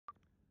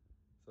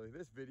So in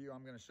this video,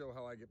 I'm going to show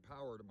how I get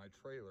power to my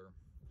trailer.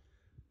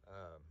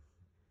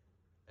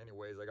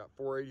 Anyways, I got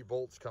 480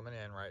 volts coming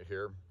in right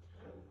here.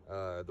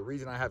 The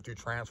reason I have two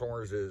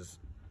transformers is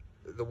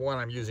the one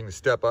I'm using to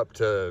step up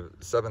to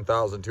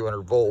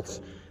 7,200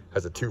 volts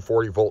has a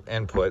 240 volt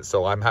input.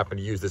 So I'm having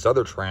to use this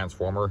other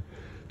transformer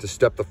to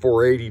step the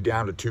 480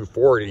 down to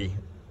 240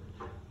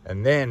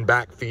 and then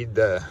backfeed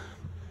the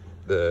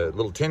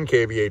little 10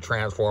 kVA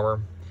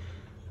transformer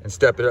and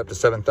step it up to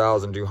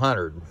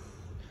 7,200.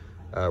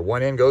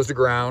 One end goes to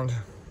ground,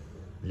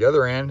 the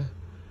other end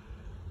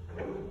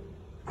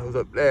goes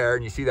up there,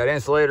 and you see that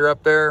insulator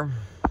up there?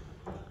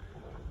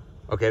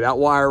 Okay, that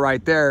wire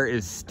right there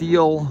is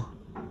steel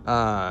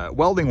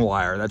welding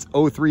wire. That's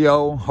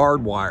 030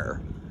 hard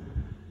wire.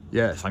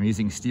 Yes, I'm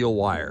using steel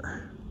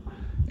wire.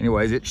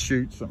 Anyways, it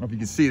shoots. I don't know if you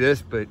can see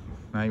this, but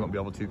now you won't be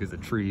able to because of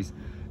the trees.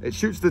 It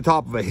shoots to the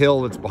top of a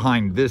hill that's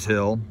behind this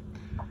hill,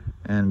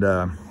 and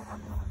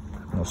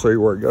I'll show you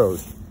where it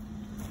goes.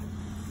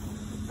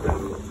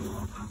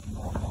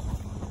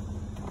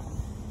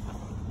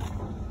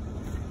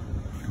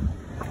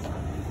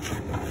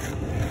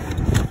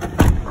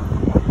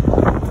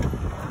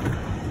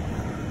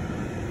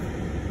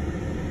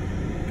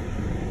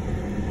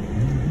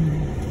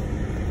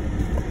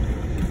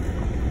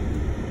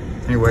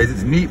 Anyways,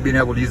 it's neat being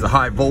able to use the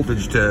high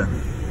voltage to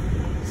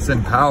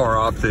send power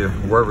off to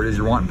wherever it is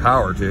you're wanting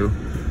power to,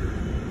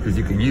 because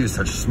you can use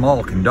such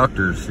small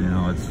conductors. You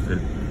know, the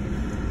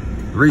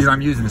reason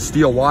I'm using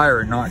steel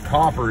wire and not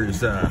copper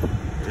is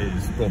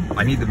well,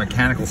 I need the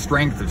mechanical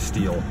strength of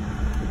steel,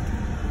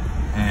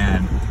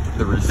 and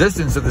the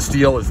resistance of the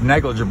steel is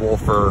negligible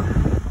for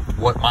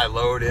what my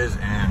load is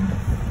and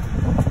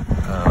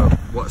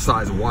what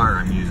size of wire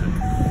I'm using.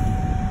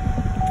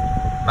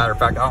 Matter of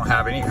fact, I don't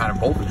have any kind of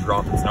voltage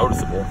drop that's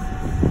noticeable.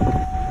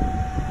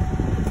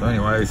 So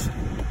anyways,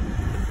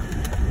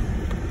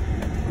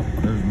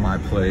 there's my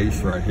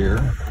place right here.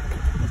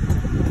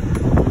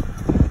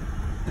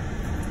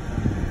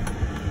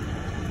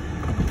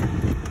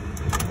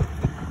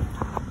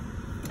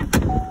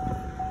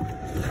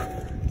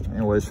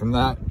 Anyways, from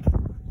that,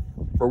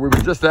 where we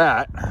were just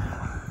at,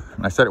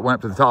 and I said it went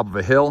up to the top of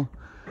a hill,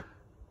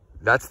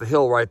 that's the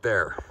hill right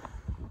there.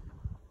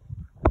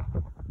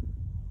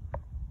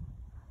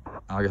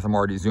 I guess I'm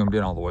already zoomed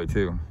in all the way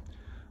too.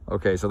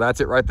 Okay, so that's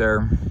it right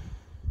there.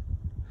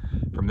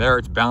 From there,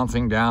 it's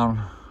bouncing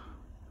down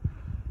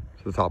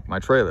to the top of my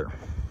trailer.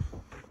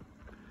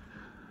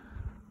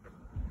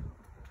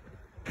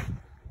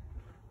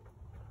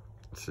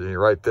 See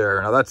right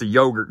there. Now that's a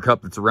yogurt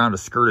cup that's around a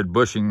skirted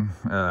bushing.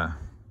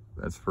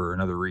 That's for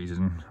another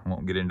reason. I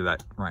won't get into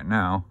that right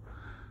now.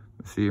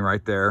 See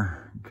right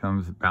there,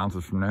 it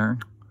bounces from there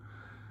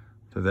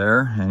to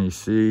there, and you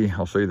see,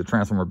 I'll show you the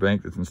transformer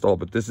bank that's installed,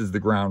 but this is the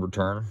ground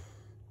return.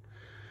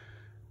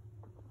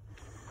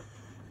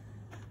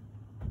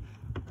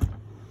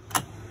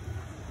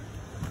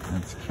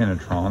 That's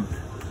Kinetron.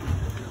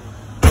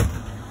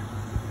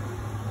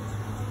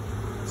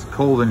 It's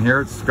cold in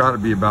here. It's got to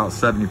be about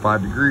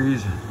 75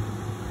 degrees.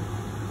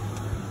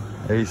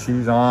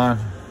 AC's on.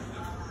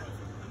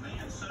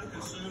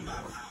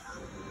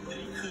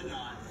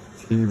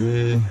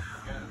 TV.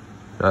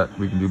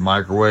 We can do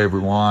microwave if we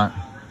want.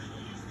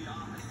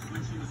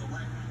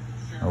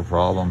 No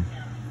problem.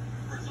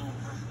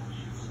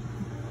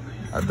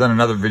 I've done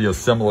another video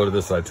similar to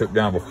this I took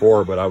down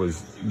before, but I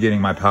was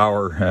getting my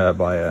power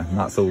by a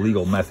not so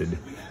legal method.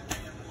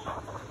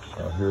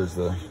 So here's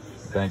the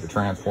bank of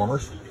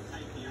transformers.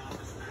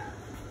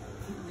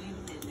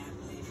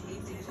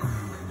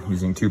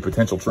 Using two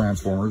potential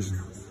transformers.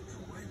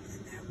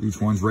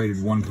 Each one's rated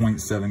 1.7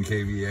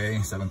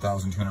 kVA,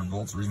 7,200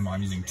 volts. The reason why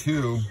I'm using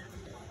two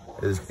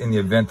is in the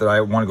event that I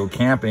want to go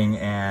camping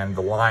and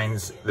the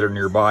lines that are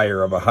nearby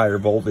are of a higher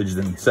voltage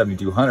than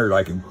 7,200,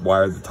 I can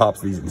wire the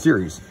tops of these in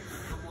series,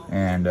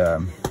 and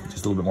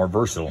just a little bit more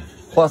versatile.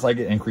 Plus I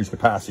get increased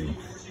capacity.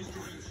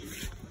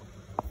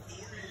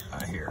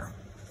 Here.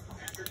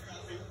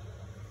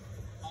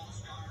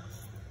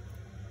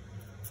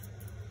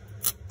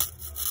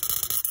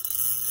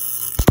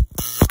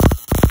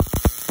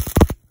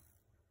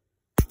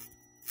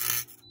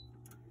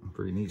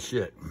 Pretty neat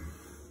shit.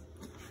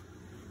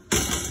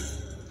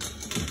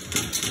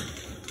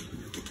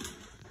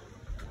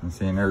 And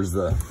see, and there's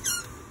the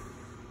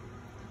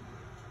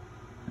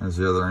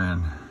other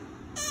end.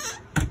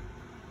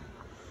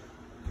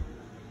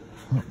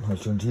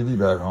 Let's turn TV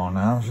back on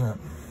now. Shit.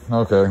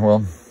 Okay,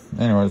 well,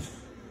 anyways,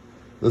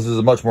 this is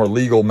a much more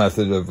legal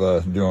method of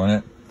doing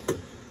it,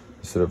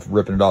 instead of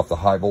ripping it off the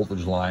high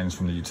voltage lines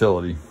from the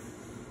utility.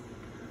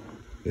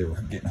 They were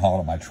getting hot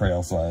on my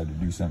trail, so I had to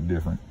do something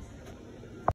different.